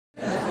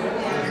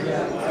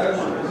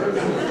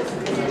Welcome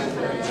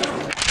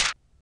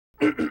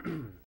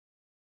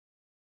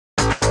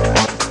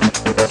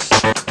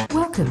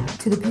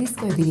to the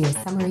perdiscotv video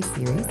summary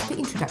series for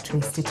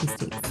Introductory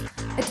Statistics,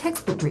 a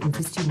textbook written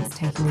for students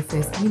taking their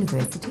first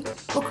university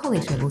or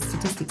college level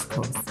statistics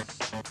course.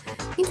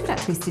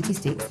 Introductory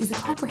Statistics is a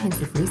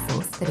comprehensive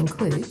resource that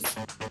includes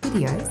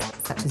videos,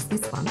 such as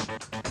this one,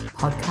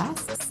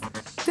 podcasts,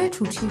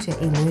 virtual tutor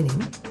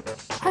e-learning,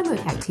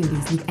 homework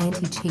activities with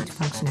anti-cheat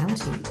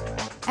functionality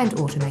and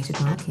automated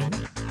marking,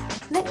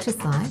 lecture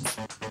slides,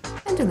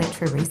 and a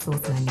lecturer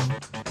resource manual.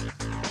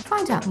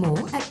 Find out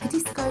more at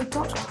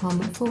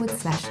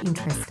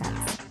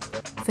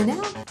perdisco.com/intereststats. For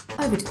now,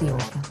 over to the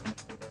author.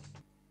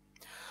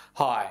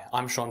 Hi,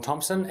 I'm Sean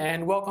Thompson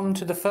and welcome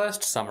to the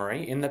first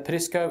summary in the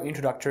Perdisco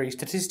Introductory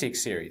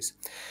Statistics series.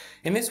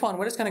 In this one,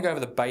 we're just going to go over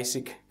the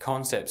basic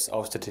concepts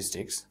of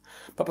statistics.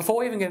 But before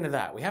we even get into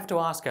that, we have to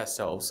ask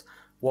ourselves,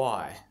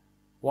 why?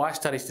 Why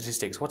study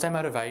statistics? What's our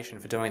motivation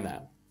for doing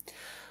that?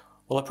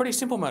 Well, a pretty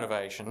simple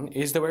motivation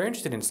is that we're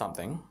interested in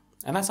something,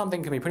 and that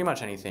something can be pretty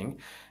much anything,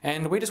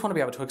 and we just want to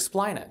be able to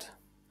explain it.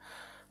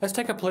 Let's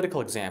take a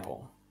political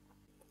example.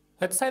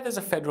 Let's say there's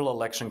a federal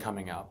election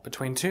coming up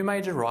between two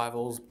major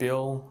rivals,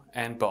 Bill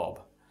and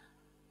Bob.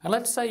 And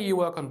let's say you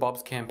work on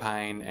Bob's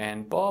campaign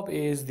and Bob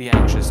is the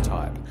anxious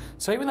type.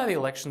 So even though the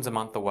election's a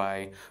month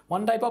away,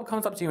 one day Bob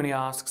comes up to you and he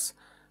asks,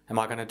 am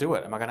I going to do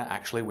it? Am I going to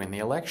actually win the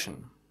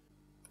election?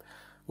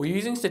 Well,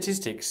 using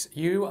statistics,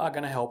 you are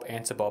going to help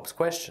answer Bob's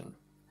question.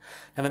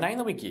 Now, the name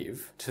that we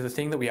give to the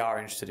thing that we are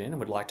interested in and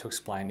would like to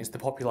explain is the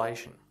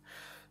population.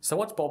 So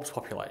what's Bob's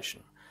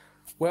population?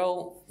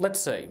 Well, let's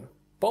see.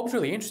 Bob's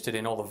really interested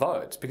in all the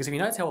votes, because if he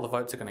knows how all the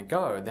votes are going to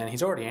go, then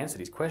he's already answered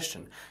his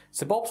question.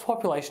 So Bob's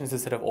population is a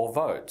set of all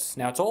votes.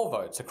 Now, it's all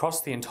votes across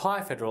the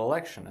entire federal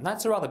election, and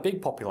that's a rather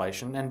big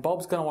population, and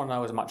Bob's going to want to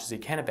know as much as he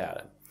can about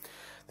it.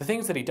 The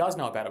things that he does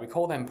know about it, we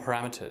call them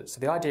parameters. So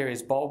the idea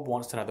is Bob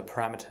wants to know the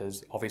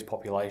parameters of his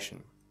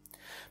population.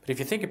 But if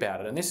you think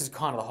about it, and this is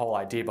kind of the whole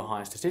idea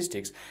behind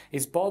statistics,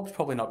 is Bob's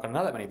probably not going to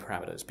know that many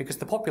parameters because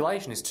the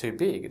population is too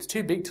big. It's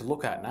too big to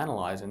look at and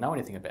analyse and know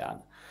anything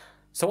about.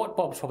 So what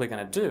Bob's probably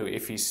going to do,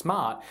 if he's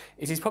smart,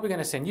 is he's probably going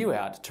to send you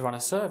out to run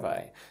a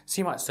survey. So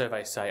you might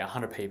survey, say,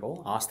 100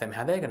 people, ask them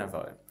how they're going to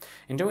vote.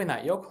 In doing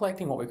that, you're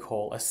collecting what we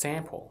call a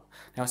sample.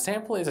 Now, a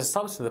sample is a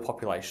subset of the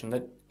population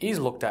that is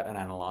looked at and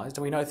analysed,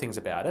 and we know things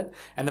about it.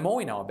 And the more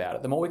we know about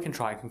it, the more we can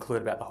try and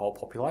conclude about the whole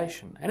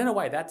population. And in a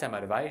way, that's our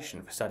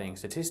motivation for studying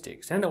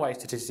statistics. And in a way,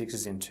 statistics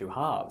is in two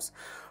halves.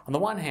 On the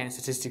one hand,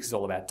 statistics is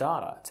all about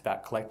data. It's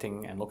about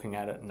collecting and looking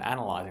at it and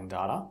analysing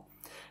data.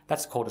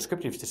 That's called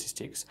descriptive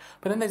statistics.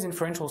 But then there's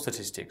inferential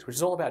statistics, which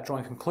is all about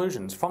drawing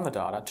conclusions from the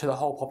data to the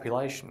whole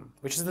population,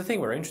 which is the thing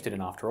we're interested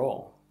in after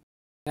all.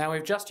 Now,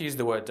 we've just used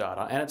the word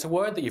data, and it's a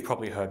word that you've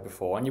probably heard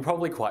before, and you're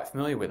probably quite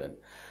familiar with it.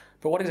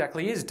 But what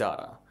exactly is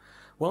data?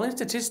 Well, in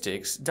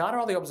statistics, data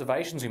are the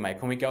observations we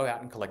make when we go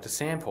out and collect a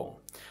sample.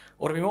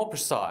 Or to be more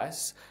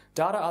precise,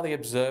 data are the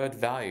observed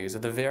values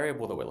of the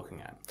variable that we're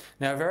looking at.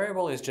 Now, a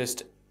variable is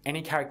just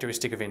any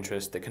characteristic of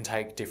interest that can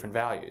take different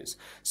values.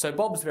 So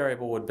Bob's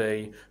variable would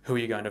be who are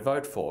you going to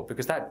vote for,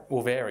 because that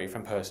will vary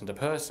from person to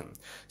person.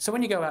 So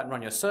when you go out and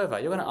run your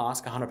survey, you're going to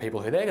ask 100 people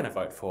who they're going to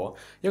vote for.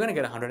 You're going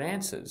to get 100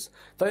 answers.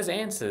 Those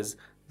answers,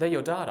 they're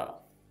your data.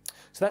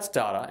 So that's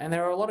data, and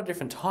there are a lot of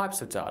different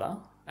types of data,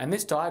 and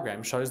this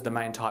diagram shows the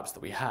main types that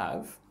we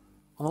have.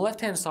 On the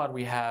left-hand side,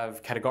 we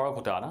have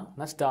categorical data, and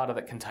that's data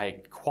that can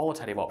take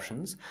qualitative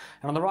options.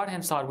 And on the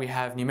right-hand side, we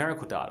have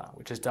numerical data,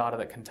 which is data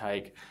that can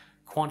take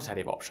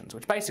quantitative options,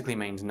 which basically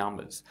means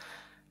numbers.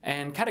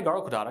 And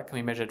categorical data can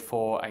be measured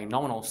for a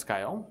nominal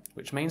scale,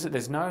 which means that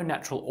there's no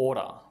natural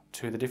order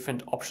to the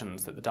different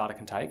options that the data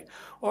can take,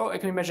 or it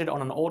can be measured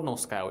on an ordinal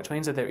scale, which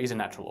means that there is a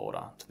natural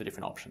order to the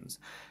different options.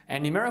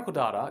 And numerical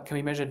data can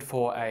be measured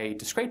for a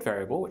discrete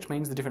variable, which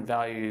means the different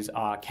values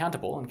are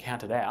countable and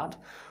counted out,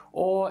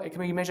 or it can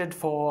be measured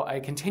for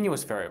a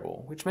continuous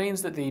variable, which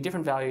means that the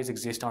different values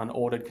exist on an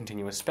ordered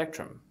continuous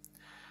spectrum.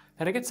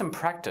 Now, to get some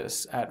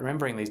practice at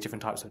remembering these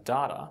different types of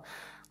data,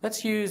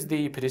 let's use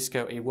the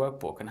Perdisco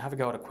e-workbook and have a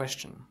go at a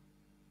question.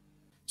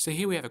 So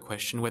here we have a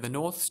question where the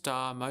North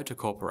Star Motor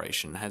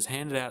Corporation has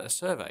handed out a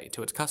survey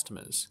to its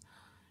customers.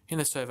 In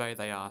the survey,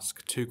 they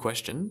ask 2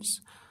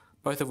 questions,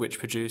 both of which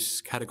produce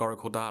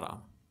categorical data.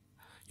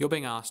 You're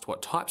being asked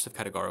what types of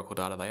categorical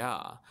data they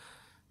are.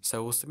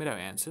 So we'll submit our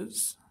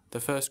answers.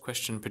 The first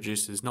question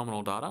produces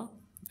nominal data,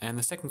 and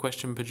the second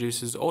question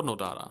produces ordinal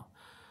data.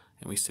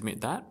 And we submit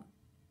that.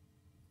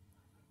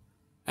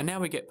 And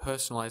now we get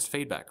personalised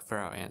feedback for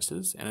our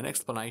answers and an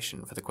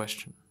explanation for the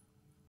question.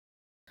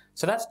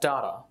 So that's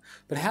data.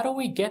 But how do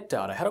we get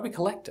data? How do we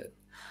collect it?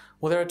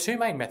 Well, there are 2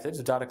 main methods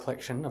of data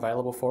collection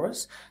available for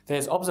us.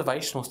 There's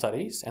observational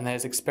studies and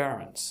there's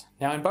experiments.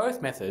 Now, in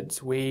both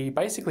methods, we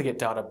basically get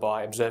data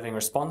by observing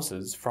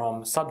responses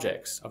from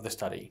subjects of the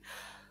study.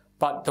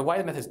 But the way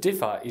the methods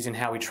differ is in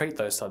how we treat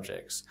those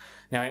subjects.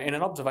 Now, in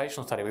an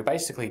observational study, we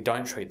basically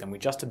don't treat them, we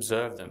just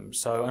observe them.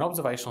 So an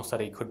observational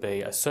study could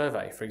be a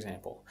survey, for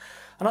example.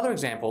 Another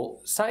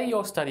example, say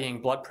you're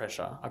studying blood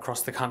pressure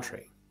across the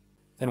country.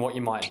 then what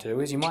you might do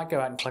is you might go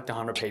out and collect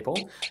 100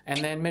 people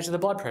and then measure the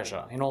blood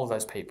pressure in all of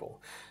those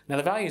people. Now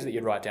the values that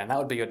you'd write down, that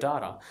would be your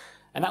data.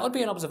 And that would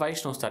be an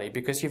observational study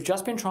because you've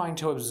just been trying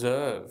to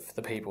observe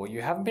the people.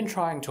 You haven't been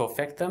trying to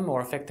affect them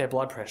or affect their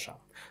blood pressure.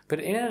 But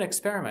in an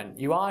experiment,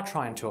 you are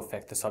trying to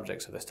affect the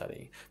subjects of the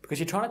study because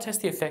you're trying to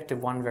test the effect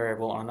of one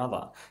variable on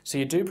another. So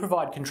you do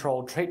provide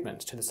controlled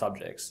treatments to the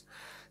subjects.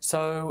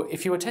 So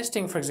if you were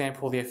testing, for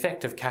example, the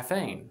effect of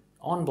caffeine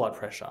on blood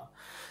pressure,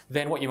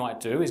 then what you might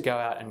do is go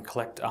out and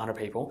collect 100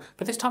 people,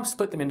 but this time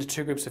split them into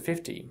 2 groups of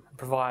 50,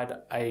 provide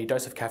a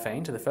dose of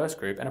caffeine to the first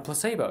group and a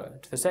placebo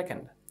to the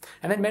second,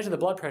 and then measure the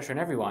blood pressure in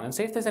everyone and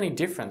see if there's any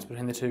difference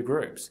between the 2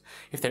 groups.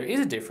 If there is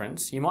a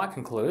difference, you might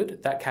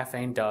conclude that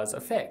caffeine does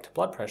affect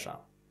blood pressure.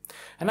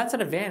 And that's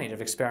an advantage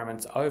of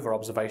experiments over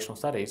observational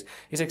studies,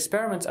 is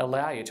experiments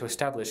allow you to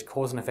establish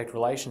cause and effect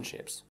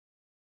relationships.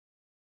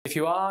 If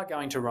you are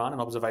going to run an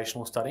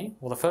observational study,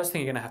 well, the first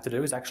thing you're going to have to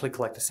do is actually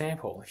collect a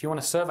sample. If you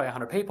want to survey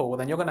 100 people, well,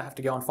 then you're going to have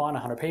to go and find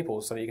 100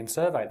 people so that you can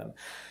survey them.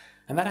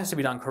 And that has to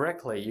be done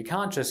correctly. You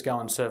can't just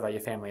go and survey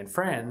your family and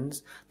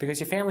friends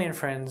because your family and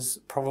friends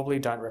probably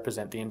don't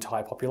represent the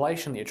entire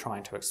population that you're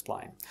trying to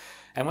explain.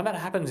 And when that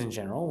happens in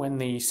general, when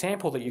the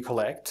sample that you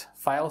collect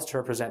fails to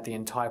represent the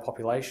entire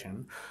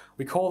population,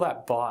 we call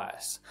that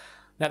bias.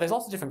 Now there's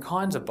lots of different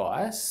kinds of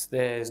bias.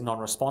 There's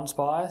non-response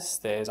bias,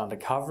 there's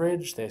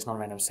undercoverage, there's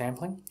non-random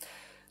sampling.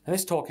 Now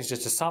this talk is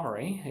just a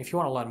summary. If you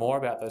want to learn more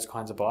about those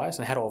kinds of bias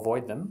and how to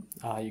avoid them,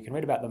 you can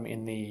read about them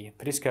in the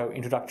Perdisco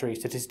Introductory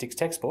Statistics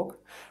textbook.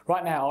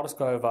 Right now I'll just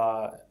go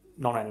over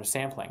non-random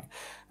sampling.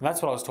 And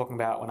that's what I was talking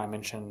about when I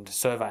mentioned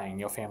surveying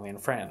your family and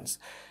friends.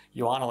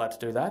 You aren't allowed to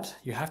do that.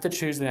 You have to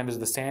choose the members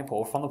of the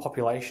sample from the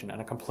population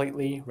in a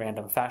completely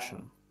random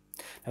fashion.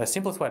 Now the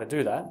simplest way to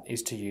do that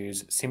is to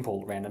use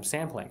simple random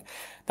sampling.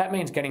 That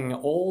means getting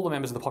all the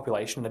members of the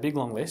population in a big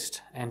long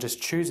list and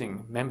just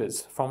choosing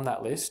members from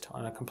that list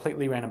on a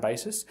completely random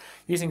basis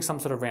using some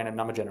sort of random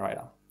number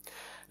generator.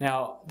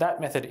 Now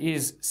that method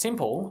is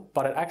simple,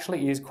 but it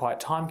actually is quite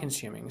time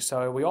consuming,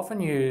 so we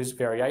often use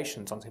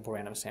variations on simple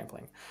random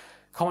sampling.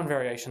 Common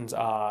variations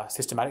are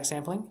systematic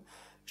sampling,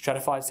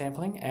 stratified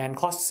sampling, and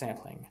cluster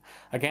sampling.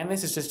 Again,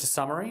 this is just a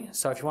summary,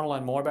 so if you want to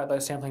learn more about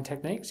those sampling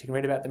techniques, you can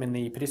read about them in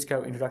the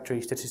Perdisco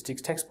Introductory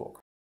Statistics textbook.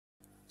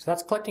 So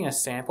that's collecting a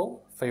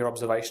sample for your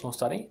observational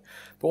study.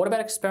 But what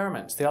about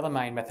experiments, the other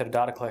main method of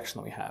data collection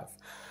that we have?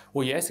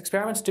 Well, yes,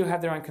 experiments do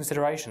have their own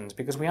considerations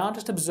because we aren't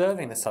just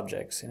observing the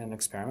subjects in an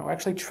experiment, we're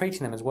actually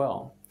treating them as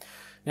well.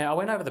 Now, I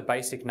went over the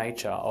basic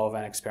nature of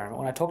an experiment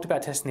when I talked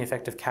about testing the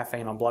effect of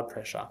caffeine on blood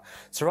pressure.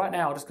 So right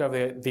now I'll just go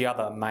over the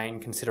other main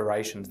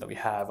considerations that we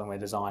have when we're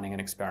designing an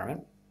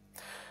experiment.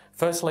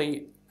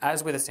 Firstly,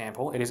 as with a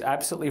sample, it is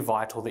absolutely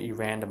vital that you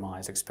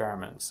randomise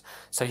experiments.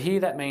 So here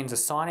that means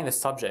assigning the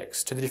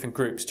subjects to the different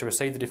groups to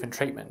receive the different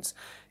treatments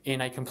in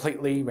a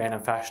completely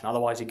random fashion,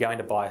 otherwise you're going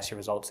to bias your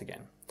results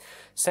again.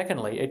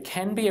 Secondly, it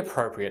can be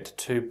appropriate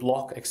to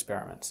block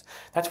experiments.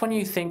 That's when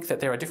you think that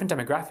there are different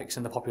demographics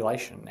in the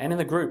population and in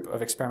the group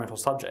of experimental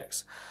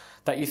subjects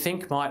that you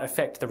think might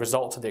affect the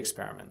results of the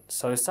experiment.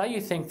 So say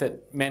you think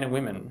that men and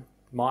women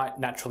might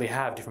naturally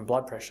have different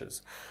blood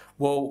pressures.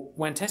 Well,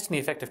 when testing the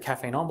effect of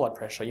caffeine on blood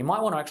pressure, you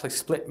might want to actually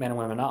split men and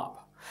women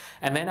up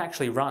and then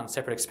actually run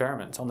separate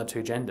experiments on the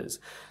 2 genders.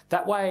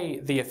 That way,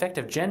 the effect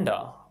of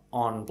gender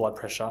on blood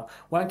pressure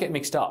won't get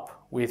mixed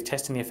up with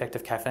testing the effect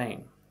of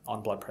caffeine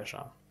on blood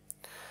pressure.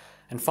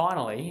 And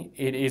finally,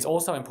 it is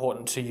also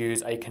important to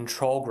use a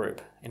control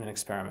group in an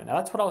experiment. Now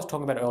that's what I was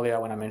talking about earlier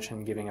when I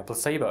mentioned giving a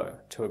placebo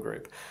to a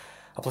group.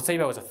 A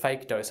placebo is a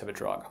fake dose of a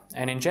drug,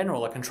 and in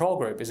general, a control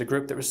group is a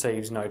group that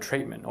receives no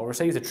treatment or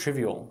receives a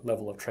trivial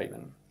level of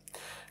treatment.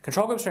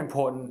 Control groups are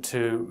important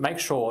to make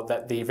sure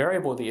that the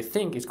variable that you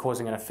think is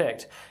causing an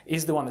effect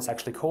is the one that's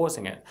actually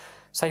causing it.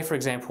 Say, for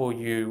example,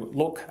 you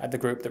look at the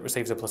group that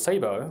receives a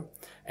placebo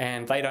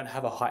and they don't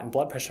have a heightened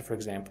blood pressure, for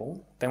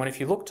example, then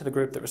if you look to the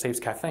group that receives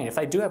caffeine, if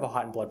they do have a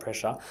heightened blood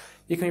pressure,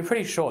 you can be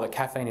pretty sure that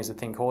caffeine is the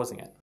thing causing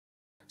it.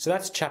 So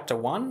that's Chapter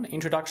 1,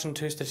 Introduction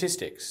to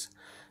Statistics.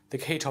 The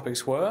key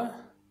topics were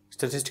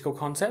statistical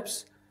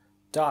concepts,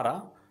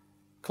 data,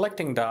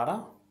 collecting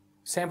data,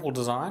 sample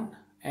design,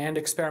 and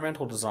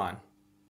experimental design.